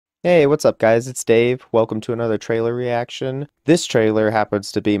Hey, what's up, guys? It's Dave. Welcome to another trailer reaction. This trailer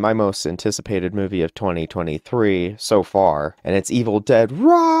happens to be my most anticipated movie of 2023 so far, and it's Evil Dead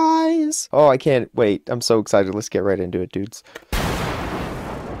Rise! Oh, I can't wait. I'm so excited. Let's get right into it, dudes.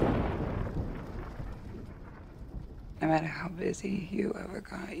 No matter how busy you ever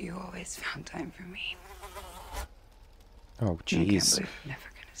got, you always found time for me. Oh, I can't jeez. believe I'm never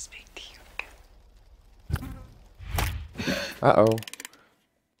gonna speak to you Uh-oh.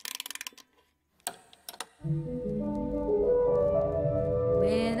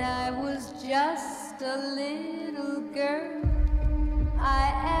 When I was just a little girl,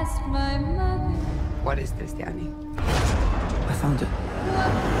 I asked my mother, again. What is this, Danny? I found it. what will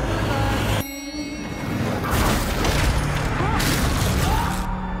I be?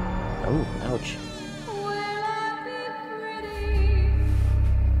 Oh, ouch. Will I be pretty?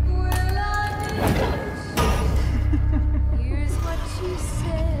 Will I be rich? Here's what she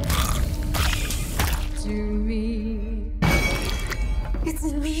said to me. It's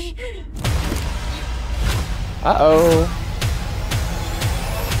me. Uh-oh.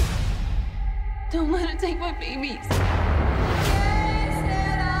 Don't let it take my babies.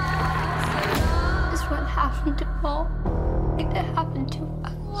 Is what happened to Paul. It happened to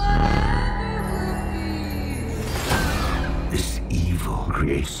us. This evil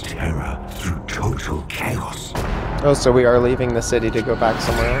creates terror through total chaos. Oh, so we are leaving the city to go back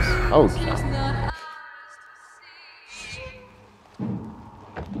somewhere else? Oh,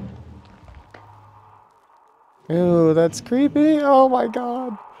 ew, that's creepy. Oh my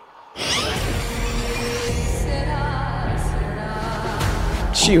god.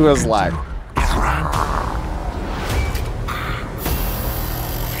 She was like,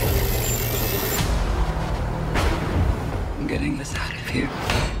 I'm getting us out of here.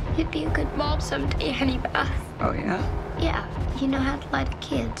 You'd be a good mom someday, honey Beth. Oh, yeah? Yeah, you know how to lie to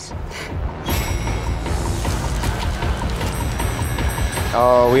kids.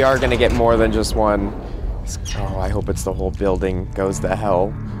 oh, we are gonna get more than just one. Oh, I hope it's the whole building goes to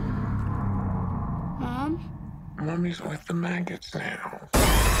hell. Mom? Mommy's with the maggots now.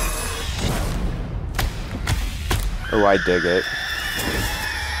 Oh, I dig it.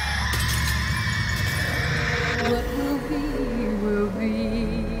 What will be.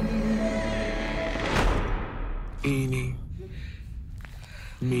 Eeny,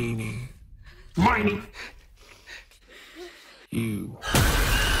 meeny, miny. You.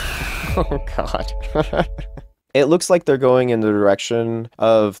 Oh god. It looks like they're going in the direction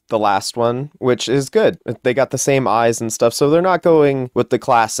of the last one, which is good. They got the same eyes and stuff, so they're not going with the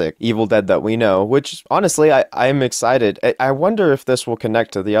classic Evil Dead that we know, which honestly, I'm excited. I wonder if this will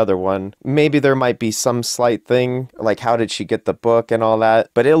connect to the other one. Maybe there might be some slight thing, like how did she get the book and all that,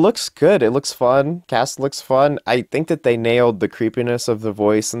 but it looks good. It looks fun. Cast looks fun. I think that they nailed the creepiness of the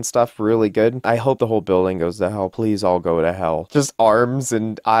voice and stuff really good. I hope the whole building goes to hell. Please all go to hell. Just arms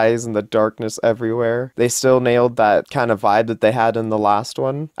and eyes and the darkness everywhere. They still nailed that kind of vibe that they had in the last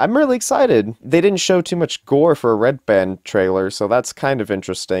one. I'm really excited. They didn't show too much gore for a Red Band trailer, so that's kind of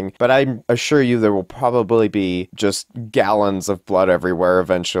interesting. But I assure you there will probably be just gallons of blood everywhere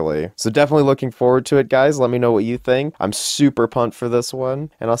eventually. So definitely looking forward to it, guys. Let me know what you think. I'm super pumped for this one,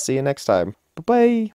 and I'll see you next time. Bye-bye!